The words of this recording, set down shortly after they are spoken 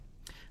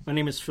My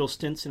name is Phil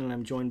Stinson, and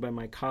I'm joined by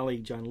my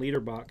colleague John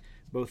Liederbach.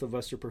 Both of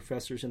us are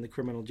professors in the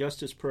Criminal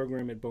Justice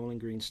Program at Bowling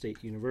Green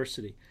State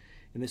University.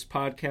 In this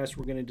podcast,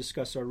 we're going to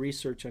discuss our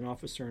research on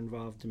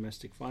officer-involved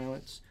domestic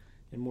violence,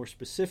 and more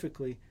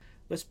specifically,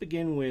 let's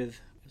begin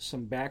with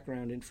some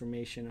background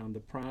information on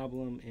the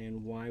problem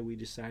and why we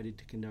decided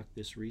to conduct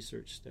this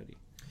research study.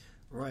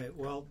 Right.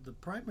 Well, the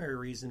primary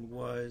reason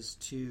was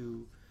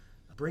to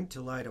bring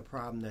to light a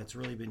problem that's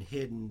really been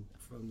hidden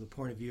from the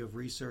point of view of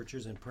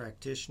researchers and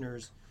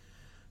practitioners.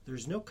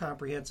 There's no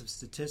comprehensive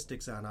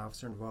statistics on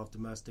officer-involved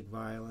domestic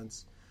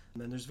violence,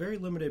 and there's very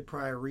limited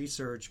prior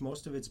research.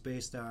 Most of it's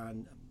based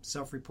on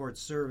self-report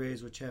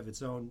surveys, which have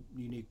its own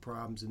unique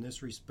problems in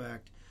this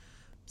respect.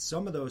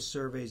 Some of those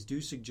surveys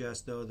do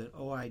suggest, though, that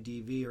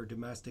OIDV, or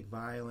domestic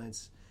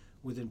violence,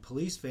 within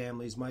police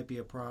families might be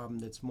a problem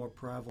that's more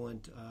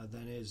prevalent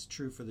than is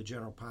true for the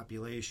general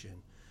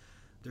population.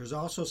 There's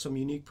also some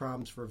unique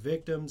problems for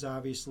victims,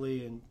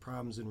 obviously, and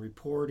problems in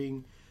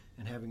reporting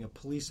and having a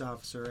police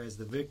officer as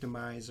the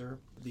victimizer.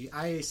 The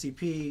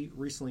IACP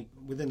recently,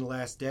 within the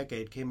last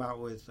decade, came out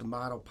with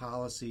model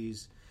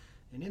policies,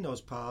 and in those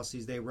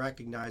policies they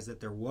recognized that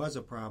there was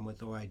a problem with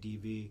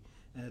OIDV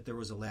and that there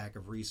was a lack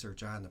of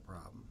research on the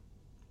problem.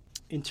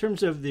 In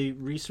terms of the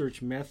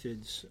research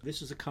methods,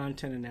 this is a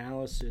content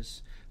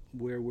analysis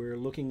where we're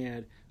looking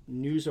at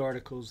news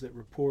articles that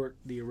report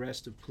the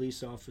arrest of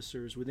police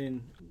officers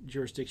within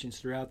jurisdictions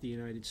throughout the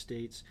United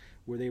States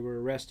where they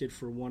were arrested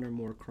for one or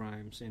more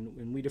crimes.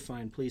 And we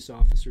define police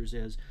officers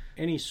as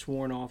any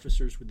sworn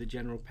officers with the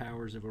general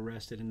powers of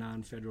arrest at a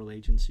non-federal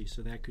agency.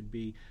 So that could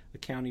be a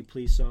county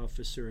police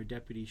officer, a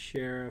deputy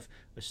sheriff,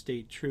 a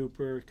state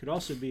trooper. It could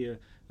also be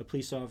a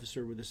police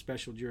officer with a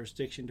special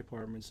jurisdiction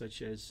department,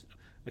 such as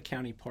a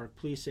county park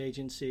police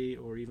agency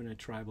or even a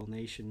tribal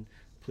nation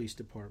police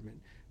department.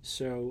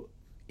 So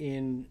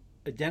in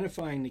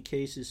identifying the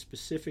cases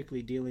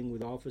specifically dealing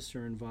with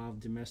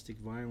officer-involved domestic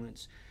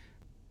violence,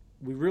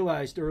 we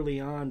realized early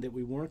on that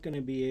we weren't going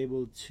to be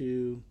able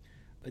to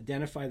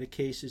identify the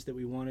cases that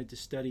we wanted to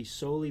study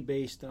solely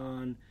based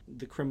on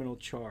the criminal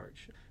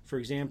charge. For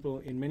example,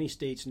 in many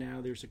states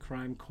now there's a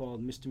crime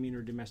called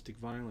misdemeanor domestic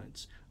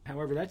violence.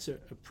 However, that's a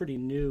pretty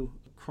new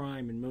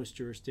crime in most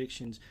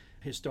jurisdictions.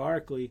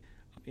 Historically,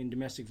 in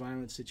domestic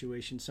violence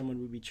situations, someone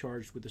would be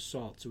charged with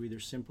assault. So either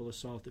simple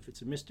assault if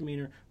it's a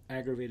misdemeanor,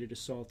 aggravated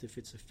assault if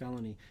it's a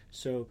felony.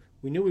 So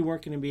we knew we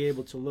weren't going to be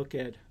able to look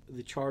at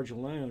the charge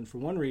alone. For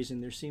one reason,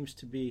 there seems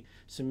to be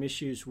some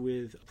issues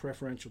with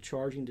preferential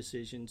charging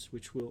decisions,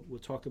 which we'll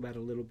talk about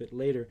a little bit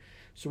later.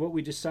 So what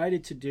we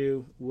decided to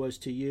do was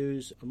to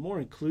use a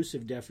more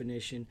inclusive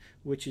definition,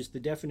 which is the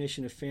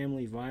definition of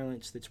family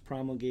violence that's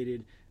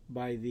promulgated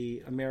by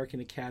the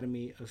American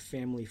Academy of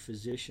Family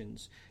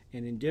Physicians.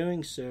 And in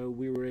doing so,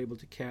 we were able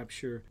to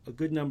capture a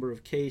good number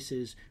of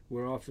cases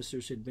where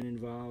officers had been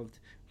involved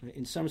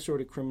in some sort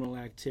of criminal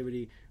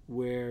activity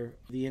where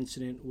the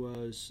incident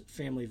was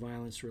family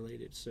violence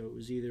related. So it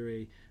was either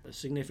a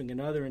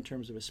significant other in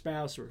terms of a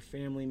spouse or a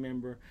family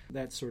member,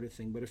 that sort of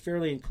thing. But a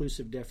fairly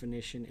inclusive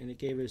definition, and it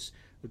gave us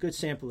a good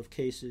sample of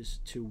cases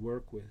to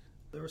work with.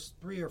 There was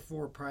 3 or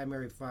 4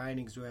 primary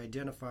findings. We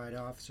identified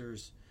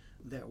officers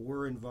that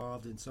were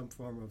involved in some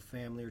form of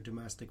family or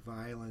domestic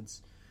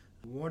violence.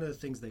 One of the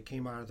things that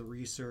came out of the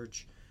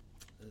research,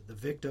 the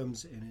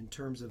victims, and in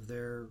terms of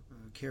their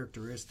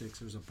characteristics,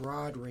 there's a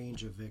broad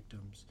range of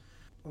victims.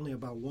 Only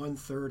about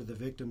 1/3 of the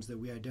victims that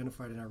we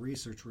identified in our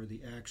research were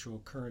the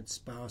actual current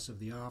spouse of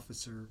the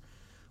officer.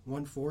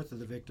 1/4 of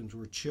the victims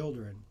were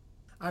children.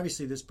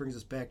 Obviously, this brings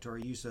us back to our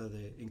use of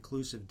the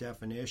inclusive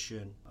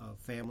definition of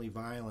family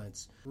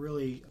violence.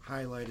 Really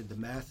highlighted the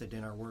method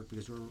in our work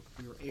because we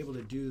were able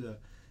to do the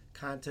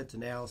content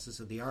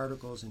analysis of the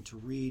articles and to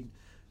read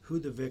who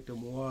the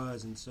victim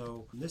was. And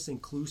so this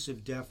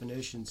inclusive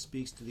definition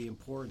speaks to the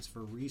importance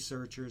for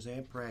researchers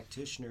and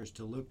practitioners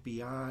to look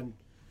beyond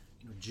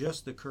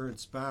just the current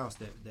spouse,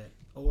 that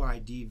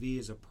OIDV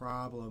is a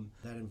problem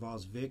that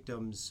involves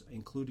victims,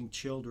 including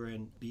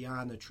children,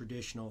 beyond the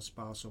traditional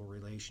spousal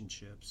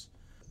relationships.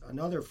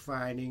 Another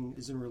finding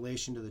is in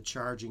relation to the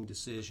charging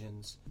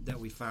decisions that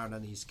we found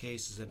on these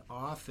cases, and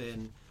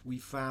often we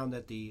found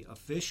that the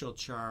official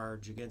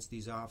charge against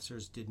these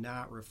officers did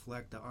not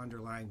reflect the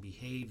underlying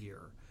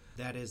behavior.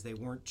 That is, they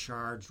weren't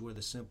charged with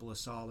a simple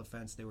assault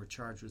offense, they were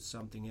charged with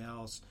something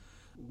else.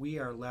 We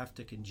are left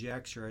to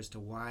conjecture as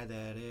to why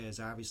that is.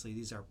 Obviously,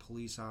 these are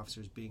police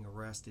officers being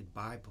arrested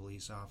by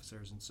police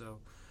officers, and so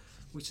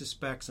we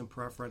suspect some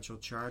preferential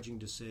charging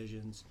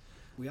decisions.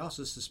 We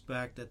also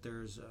suspect that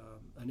there's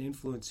an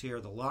influence here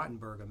of the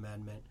Lautenberg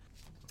Amendment.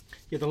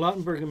 Yeah, the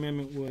Lautenberg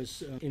Amendment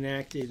was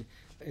enacted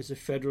as a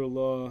federal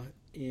law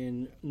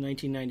in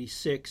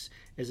 1996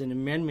 as an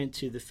amendment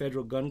to the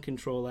Federal Gun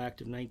Control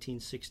Act of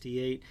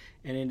 1968,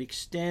 and it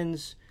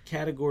extends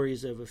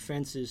categories of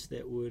offenses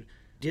that would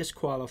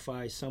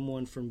disqualify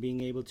someone from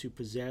being able to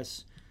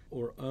possess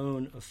or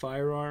own a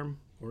firearm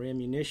or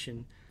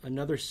ammunition.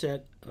 Another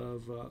set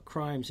of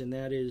crimes, and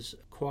that is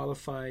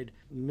qualified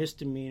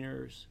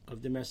misdemeanors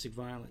of domestic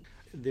violence.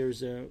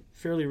 there's a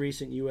fairly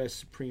recent U.S.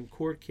 Supreme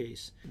Court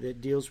case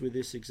that deals with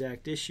this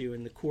exact issue,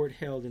 and the court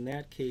held in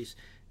that case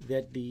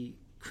that the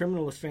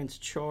criminal offense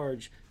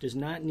charge does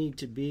not need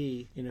to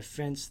be an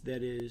offense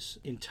that is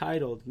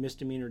entitled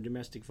misdemeanor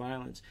domestic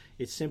violence.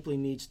 It simply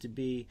needs to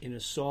be an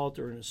assault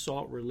or an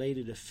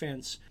assault-related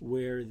offense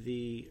where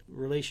the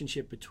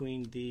relationship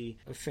between the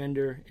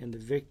offender and the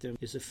victim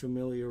is a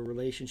familial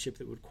relationship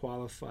that would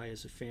qualify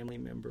as a family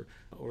member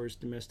or as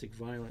domestic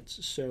violence.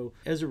 So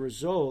as a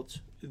result,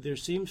 there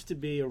seems to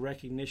be a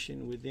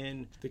recognition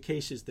within the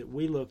cases that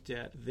we looked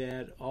at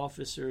that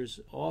officers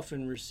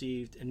often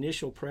received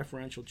initial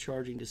preferential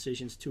charging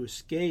decisions to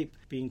escape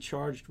being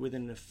charged with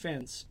an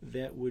offense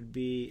that would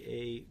be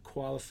a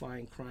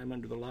qualifying crime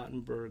under the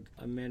Lautenberg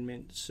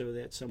Amendment so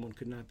that someone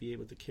could not be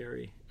able to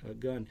carry a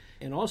gun.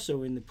 And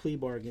also in the plea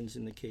bargains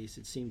in the case,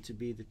 it seemed to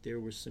be that there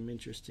were some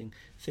interesting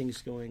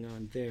things going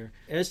on there.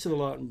 As to the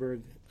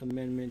Lautenberg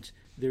Amendment,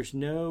 there's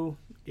no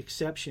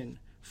exception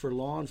for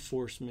law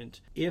enforcement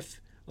if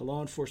a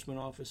law enforcement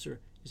officer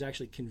is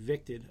actually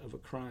convicted of a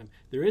crime.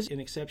 There is an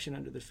exception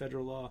under the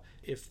federal law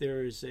if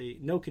there is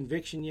no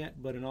conviction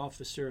yet, but an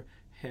officer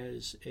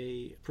has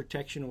a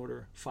protection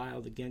order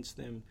filed against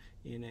them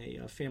in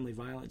a family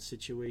violence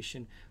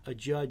situation. A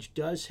judge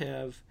does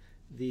have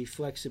the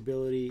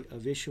flexibility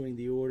of issuing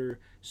the order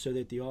so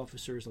that the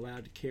officer is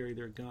allowed to carry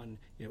their gun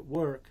at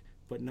work,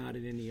 but not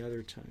at any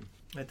other time.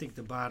 I think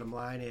the bottom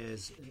line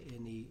is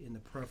in the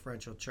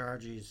preferential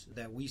charges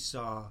that we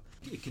saw,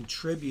 it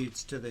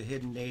contributes to the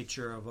hidden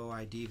nature of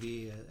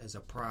OIDV as a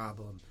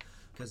problem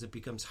because it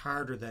becomes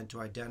harder then to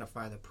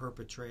identify the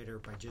perpetrator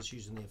by just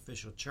using the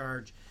official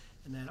charge.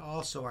 And then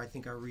also I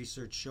think our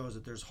research shows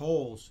that there's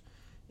holes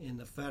in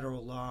the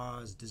federal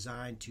laws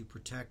designed to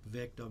protect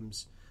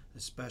victims,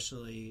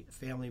 especially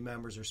family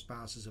members or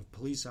spouses of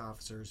police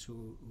officers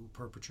who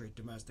perpetrate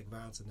domestic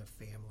violence in their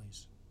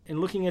families. And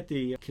looking at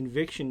the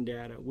conviction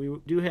data, we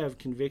do have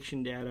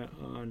conviction data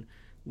on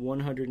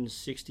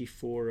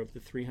 164 of the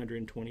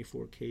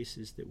 324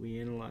 cases that we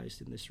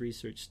analyzed in this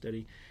research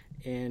study.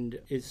 And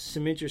it's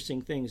some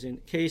interesting things. In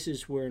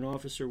cases where an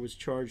officer was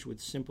charged with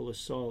simple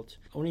assault,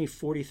 only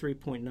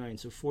 43.9,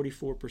 so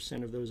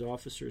 44% of those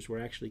officers were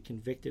actually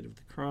convicted of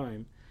the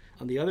crime.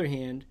 On the other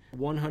hand,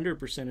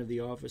 100% of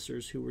the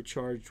officers who were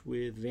charged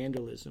with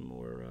vandalism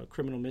or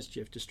criminal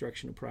mischief,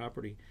 destruction of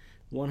property,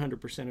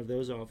 100% of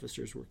those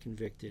officers were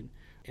convicted.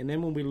 And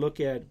then when we look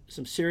at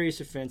some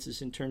serious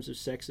offenses in terms of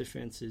sex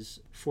offenses,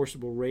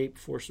 forcible rape,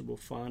 forcible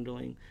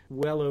fondling,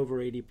 well over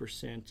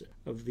 80%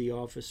 of the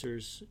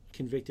officers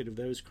convicted of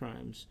those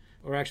crimes,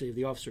 or actually of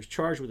the officers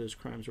charged with those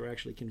crimes, were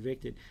actually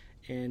convicted.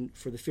 And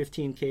for the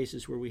 15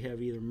 cases where we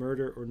have either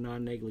murder or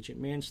non-negligent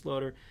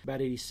manslaughter, about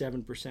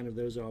 87% of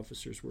those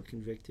officers were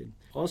convicted.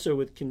 Also,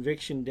 with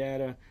conviction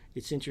data,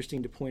 it's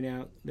interesting to point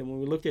out that when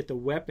we looked at the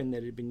weapon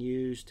that had been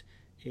used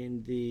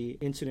in the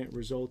incident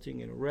resulting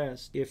in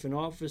arrest, if an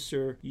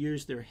officer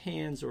used their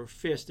hands or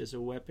fist as a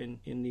weapon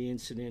in the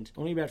incident,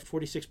 only about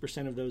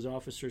 46% of those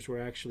officers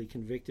were actually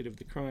convicted of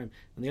the crime.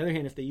 On the other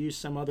hand, if they used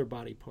some other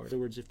body part, in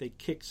other words, if they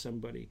kicked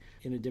somebody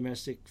in a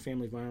domestic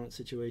family violence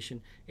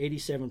situation,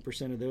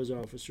 87% of those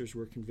officers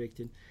were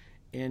convicted.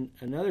 And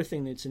another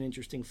thing that's an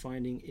interesting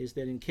finding is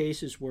that in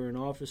cases where an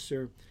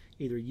officer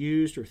either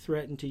used or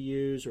threatened to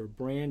use or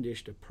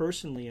brandished a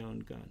personally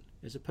owned gun,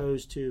 as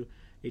opposed to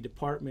a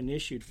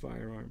department-issued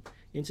firearm,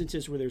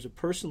 instances where there's a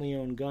personally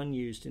owned gun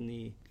used in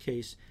the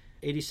case,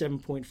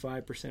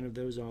 87.5% of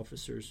those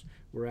officers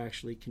were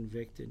actually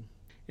convicted.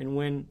 And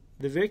when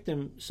the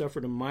victim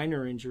suffered a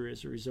minor injury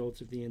as a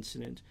result of the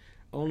incident,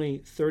 only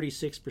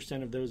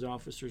 36% of those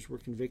officers were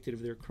convicted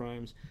of their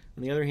crimes.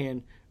 On the other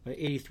hand,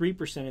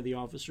 83% of the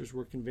officers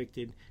were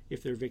convicted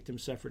if their victim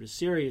suffered a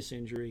serious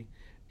injury.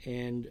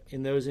 And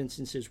in those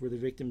instances where the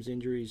victim's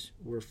injuries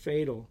were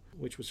fatal,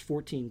 which was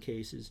 14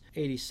 cases,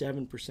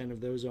 87%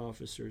 of those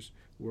officers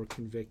were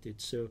convicted.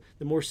 So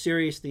the more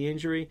serious the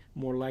injury,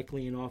 more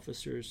likely an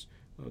officer's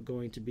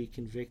going to be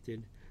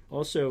convicted.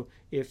 Also,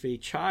 if a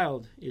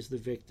child is the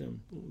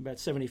victim, about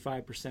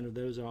 75% of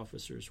those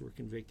officers were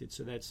convicted.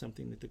 So that's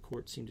something that the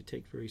court seemed to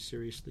take very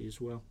seriously as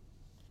well.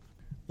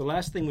 The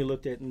last thing we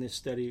looked at in this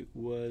study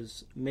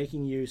was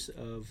making use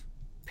of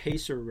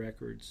PACER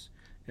records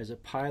as a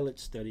pilot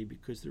study,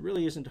 because there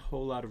really isn't a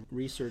whole lot of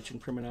research in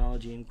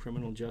criminology and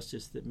criminal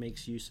justice that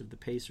makes use of the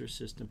PACER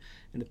system.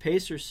 And the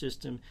PACER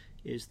system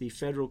is the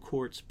federal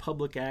court's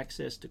public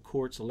access to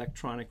courts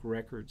electronic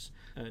records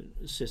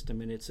system,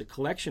 and it's a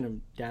collection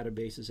of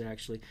databases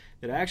actually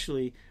that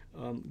actually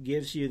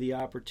gives you the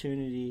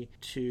opportunity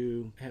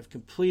to have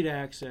complete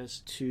access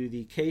to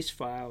the case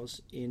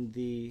files in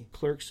the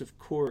clerks of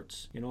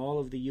courts in all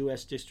of the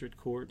U.S. district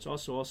courts,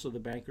 also the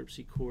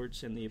bankruptcy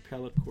courts and the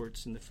appellate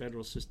courts in the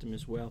federal system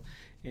as well.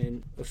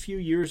 And a few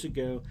years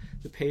ago,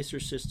 the PACER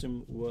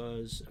system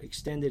was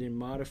extended and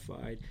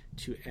modified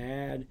to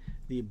add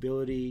the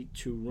ability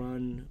to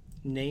run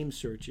name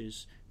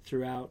searches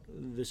throughout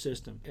the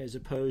system, as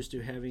opposed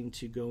to having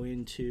to go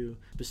into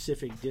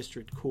specific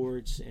district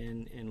courts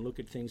and look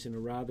at things in a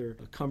rather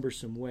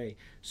cumbersome way.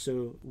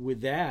 So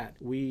with that,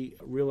 we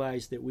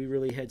realized that we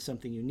really had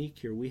something unique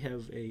here. We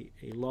have a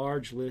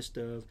large list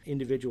of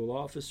individual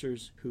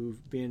officers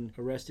who've been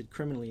arrested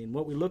criminally. And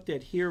what we looked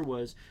at here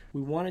was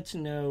we wanted to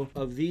know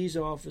of these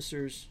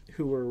officers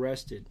who were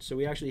arrested. So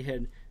we actually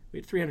had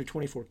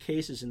 324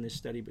 cases in this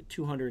study, but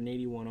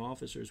 281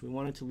 officers. We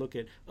wanted to look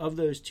at, of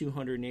those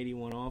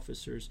 281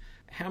 officers,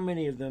 how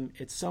many of them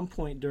at some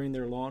point during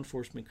their law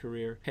enforcement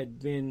career had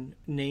been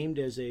named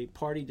as a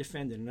party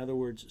defendant, in other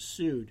words,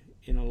 sued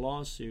in a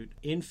lawsuit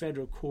in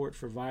federal court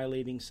for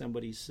violating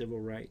somebody's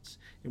civil rights.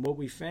 And what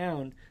we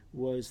found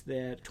was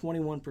that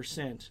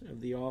 21%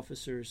 of the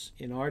officers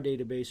in our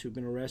database who've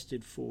been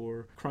arrested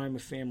for crime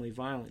of family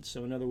violence,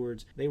 so in other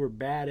words, they were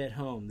bad at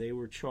home. They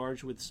were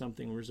charged with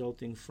something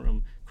resulting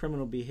from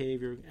criminal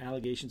behavior,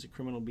 allegations of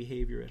criminal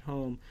behavior at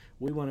home.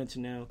 We wanted to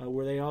know,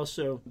 were they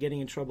also getting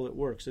in trouble at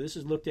work? So this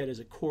is looked at as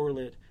a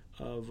correlate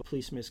of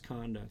police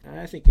misconduct. And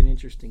I think an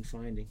interesting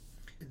finding.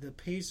 The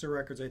PACER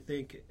records, I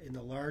think, in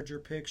the larger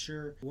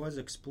picture was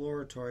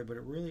exploratory, but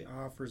it really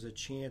offers a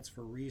chance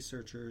for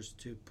researchers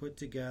to put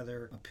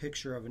together a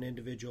picture of an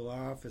individual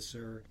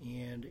officer.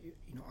 And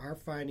our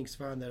findings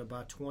found that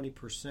about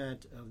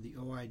 20% of the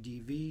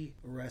OIDV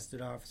arrested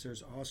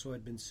officers also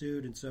had been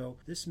sued. And so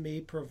this may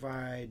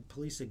provide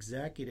police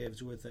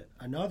executives with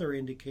another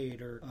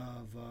indicator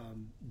of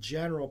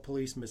general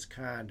police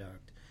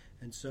misconduct.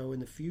 And so in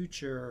the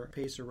future,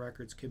 PACER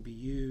records can be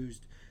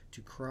used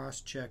to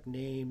cross-check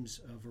names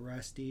of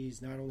arrestees,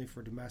 not only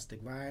for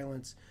domestic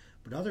violence,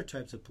 but other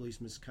types of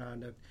police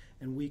misconduct,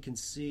 and we can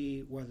see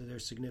whether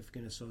there's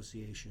significant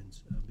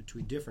associations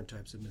between different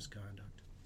types of misconduct.